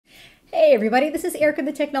Hey everybody, this is Erica,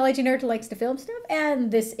 the technology nerd who likes to film stuff,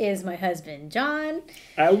 and this is my husband, John.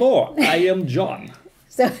 Hello, I am John.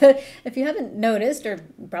 So, if you haven't noticed, or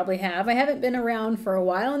probably have, I haven't been around for a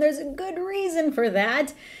while, and there's a good reason for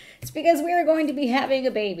that. It's because we are going to be having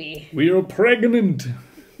a baby. We are pregnant.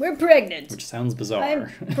 We're pregnant. Which sounds bizarre.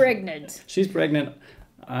 I'm pregnant. She's pregnant.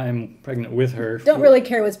 I'm pregnant with her. Don't really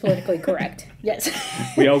care what's politically correct. Yes.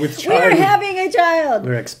 We are with child. We're having a child.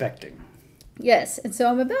 We're expecting. Yes, and so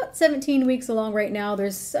I'm about 17 weeks along right now.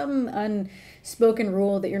 There's some unspoken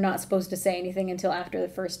rule that you're not supposed to say anything until after the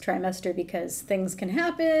first trimester because things can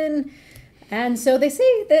happen. And so they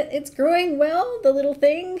say that it's growing well, the little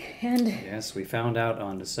thing. And yes, we found out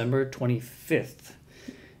on December 25th.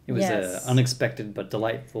 It was yes. an unexpected but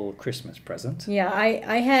delightful Christmas present. Yeah,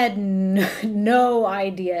 I had no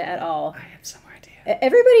idea at all. I have some idea.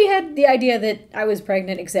 Everybody had the idea that I was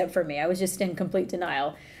pregnant except for me. I was just in complete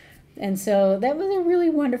denial. And so that was a really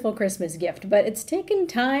wonderful Christmas gift, but it's taken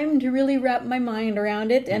time to really wrap my mind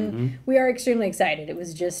around it, and we are extremely excited. It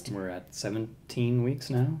was just... We're at 17 weeks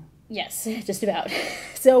now? Yes, just about.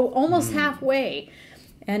 So almost halfway.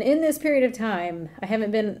 And in this period of time, I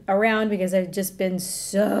haven't been around because I've just been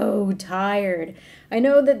so tired. I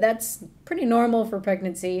know that that's pretty normal for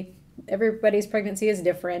pregnancy. Everybody's pregnancy is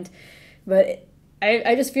different, but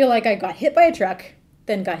I just feel like I got hit by a truck,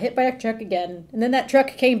 then got hit by a truck again, and then that truck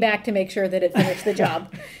came back to make sure that it finished the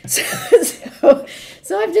job.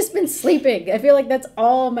 So I've just been sleeping. I feel like that's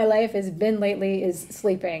all my life has been lately, is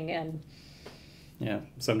sleeping. And yeah,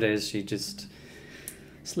 some days she just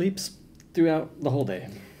sleeps throughout the whole day.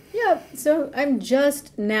 yeah, so I'm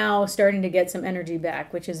just now starting to get some energy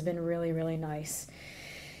back, which has been really, really nice.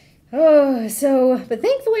 Oh, but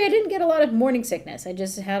thankfully I didn't get a lot of morning sickness. I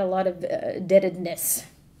just had a lot of deadedness.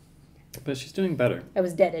 But she's doing better. I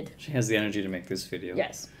was deaded. She has the energy to make this video.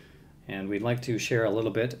 Yes. And we'd like to share a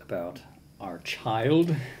little bit about our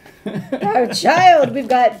child. Our child! We've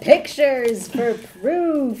got pictures for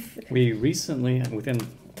proof. We recently, within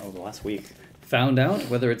the last week, found out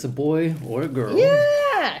whether it's a boy or a girl.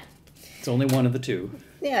 Yeah! It's only one of the two.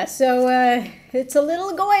 Yeah, so it's a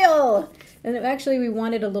little Goyle. And actually we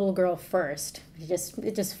wanted a little girl first. It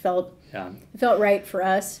just felt right for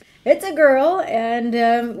us. It's a girl,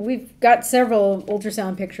 and we've got several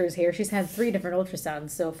ultrasound pictures here. She's had 3 different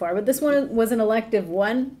ultrasounds so far, but this one was an elective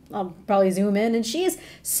one. I'll probably zoom in, and she's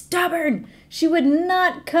stubborn. She would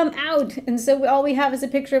not come out, and so all we have is a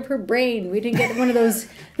picture of her brain. We didn't get one of those.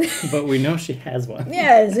 But we know she has one.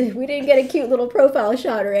 Yes, we didn't get a cute little profile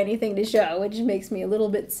shot or anything to show, which makes me a little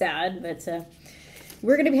bit sad, but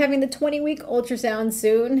we're going to be having the 20-week ultrasound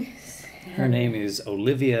soon. Her name is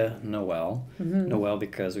Olivia Noel. Noel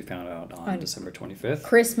because we found out on December 25th.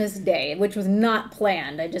 Christmas Day, which was not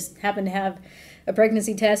planned. I just happened to have a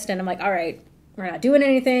pregnancy test, and I'm like, all right, we're not doing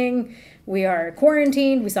anything. We are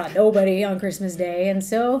quarantined. We saw nobody on Christmas Day, and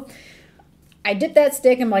so I dipped that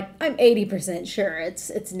stick. I'm like, I'm 80% sure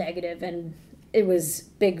it's negative, and it was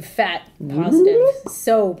big, fat, positive.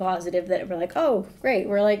 So positive that we're like, oh, great.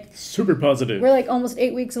 We're like... super positive. We're like almost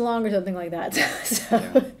 8 weeks along or something like that. So.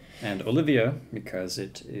 Yeah. And Olivia, because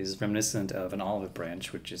it is reminiscent of an olive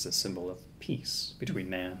branch, which is a symbol of peace between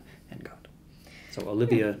man and God. So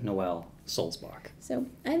Olivia Noel Solzbach. So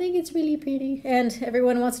I think it's really pretty. And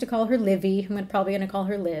everyone wants to call her Livy. I'm probably going to call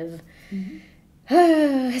her Liv.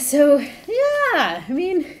 So, yeah. I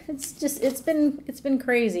mean, it's been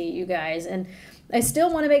crazy, you guys. And I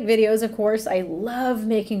still want to make videos, of course. I love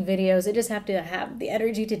making videos. I just have to have the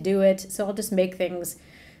energy to do it. So I'll just make things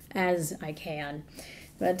as I can.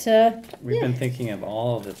 But, we've been thinking of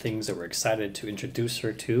all of the things that we're excited to introduce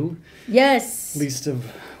her to. Yes. Not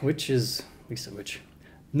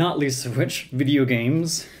least of which, video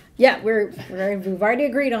games. Yeah, we've already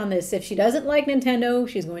agreed on this. If she doesn't like Nintendo,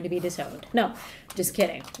 she's going to be disowned. No, just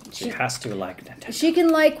kidding. She has to like Nintendo. She can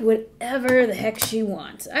like whatever the heck she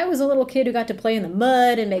wants. I was a little kid who got to play in the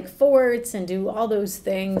mud and make forts and do all those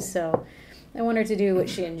things, so... I want her to do what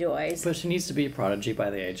she enjoys. But she needs to be a prodigy by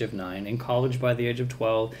the age of 9, in college by the age of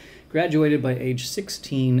 12, graduated by age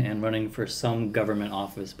 16, and running for some government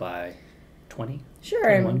office by 20? Sure,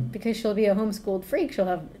 21. and because she'll be a homeschooled freak, she'll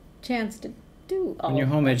have a chance to do all When you're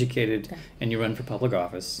of home that. educated and you run for public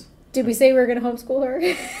office. Did we say we were going to homeschool her?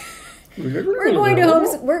 We're going to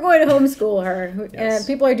homeschool her. Yes.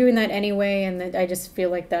 People are doing that anyway, and I just feel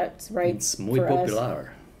like that's right It's muy for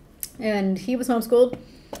popular. us. And he was homeschooled.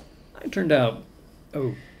 It turned out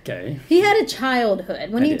okay. He had a childhood.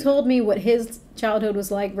 When I he did. told me what his childhood was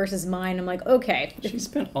like versus mine, I'm like, okay. She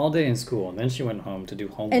spent all day in school, and then she went home to do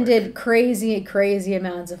homework. And did crazy, crazy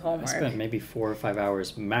amounts of homework. I spent maybe 4 or 5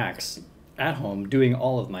 hours max at home doing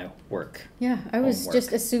all of my work. Yeah, I was Homework.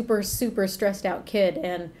 just a super, super stressed out kid,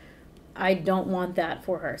 and I don't want that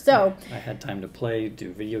for her. So I had time to play,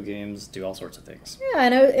 do video games, do all sorts of things. yeah,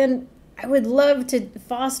 and I would love to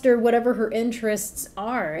foster whatever her interests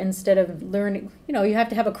are instead of learning. You know, you have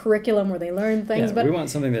to have a curriculum where they learn things. Yeah, but we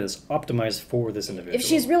want something that is optimized for this individual. if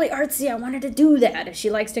she's really artsy, I want her to do that. If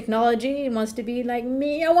she likes technology and wants to be like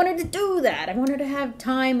me, I want her to do that. I want her to have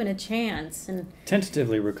time and a chance. And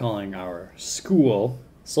Tentatively recalling our school,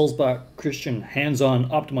 Sulzbach Christian Hands-On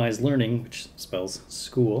Optimized Learning, which spells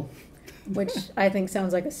school. which I think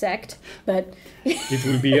sounds like a sect, but It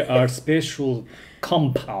will be our special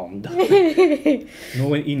compound. No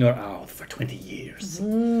one in or out for 20 years.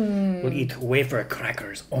 We'll eat wafer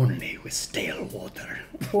crackers only with stale water.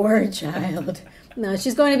 poor child. No,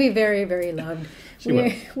 she's going to be very, very loved.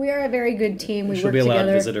 will. We are a very good team. We She'll work be allowed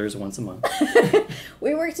together. visitors once a month.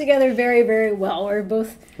 We work together very, very well. We're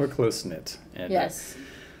both We're close-knit. And yes.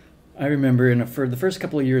 I remember for the first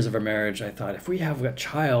couple of years of our marriage, I thought, if we have a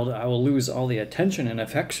child, I will lose all the attention and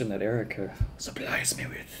affection that Erica supplies me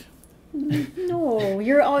with. No,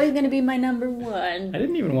 you're always going to be my number one. I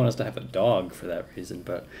didn't even want us to have a dog for that reason,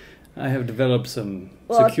 but I have developed some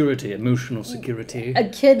Well, security, emotional security. A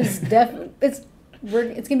kid is definitely it's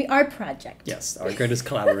going to be our project. Yes, our greatest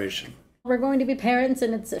collaboration. We're going to be parents,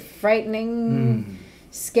 and it's a frightening,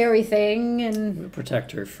 scary thing, and We'll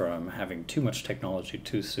protect her from having too much technology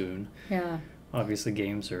too soon. yeah, Obviously,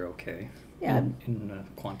 games are okay. Yeah. In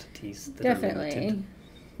quantities that are definitely. limited.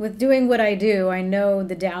 With doing what I do, I know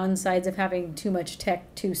the downsides of having too much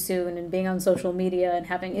tech too soon and being on social media and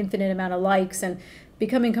having infinite amount of likes and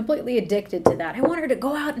becoming completely addicted to that. I want her to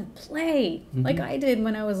go out and play like I did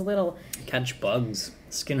when I was little. Catch bugs,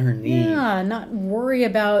 skin her knee. Yeah, not worry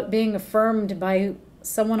about being affirmed by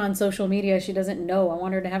someone on social media she doesn't know. I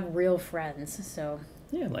want her to have real friends. So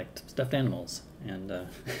Yeah, like stuffed animals and This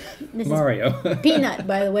is Mario. Peanut,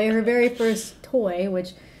 by the way, her very first toy,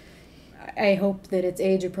 which I hope that it's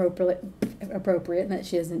age appropriate and that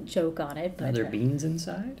she doesn't choke on it. But Are there beans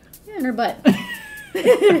inside? yeah, in her butt.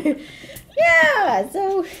 Yeah,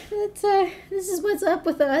 so that's this is what's up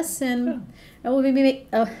with us, and I will be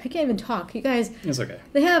I can't even talk, you guys. It's okay.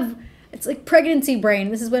 They have it's like pregnancy brain.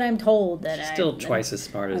 This is what I'm told that She's I'm still twice as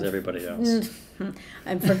smart as everybody else.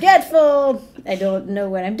 I'm forgetful. I don't know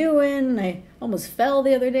what I'm doing. I almost fell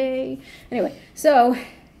the other day. Anyway, so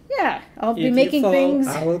yeah, I'll be If making you fall, things.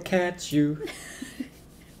 I will catch you.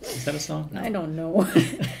 Is that a song? No. I don't know.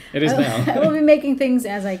 It is now. I will be making things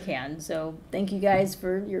as I can. So thank you guys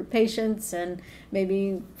for your patience and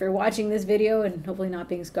maybe for watching this video and hopefully not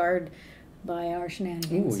being scarred by our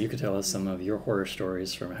shenanigans. Ooh, you could tell us some of your horror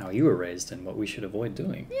stories from how you were raised and what we should avoid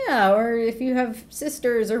doing. Yeah, or if you have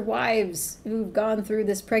sisters or wives who've gone through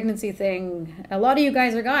this pregnancy thing. A lot of you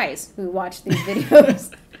guys are guys who watch these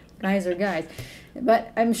videos. Guys are guys.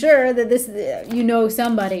 But I'm sure that you know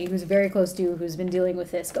somebody who's very close to you who's been dealing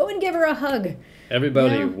with this. Go and give her a hug.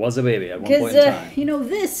 Everybody Yeah. was a baby at one point in Because, time. you know,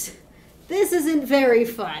 this isn't very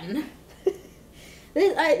fun.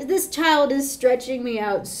 This child is stretching me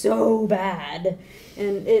out so bad.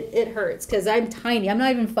 And it hurts because I'm tiny. I'm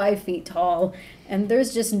not even 5 feet tall. And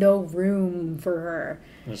there's just no room for her.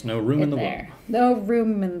 There's no room in the there. womb. No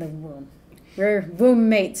room in the womb. We're womb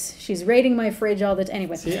mates. She's raiding my fridge all the time.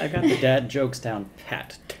 Anyway. See, I got the dad jokes down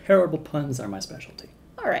pat. Terrible puns are my specialty.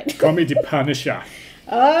 All right. Call me the Punisher.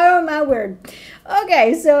 Oh, my word.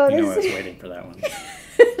 Okay, so You know I was this waiting for that one.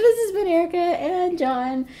 has been Erica and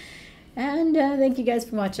John. And thank you guys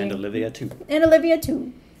for watching. And Olivia, too. And Olivia,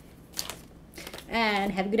 too.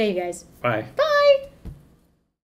 And have a good day, you guys. Bye. Bye.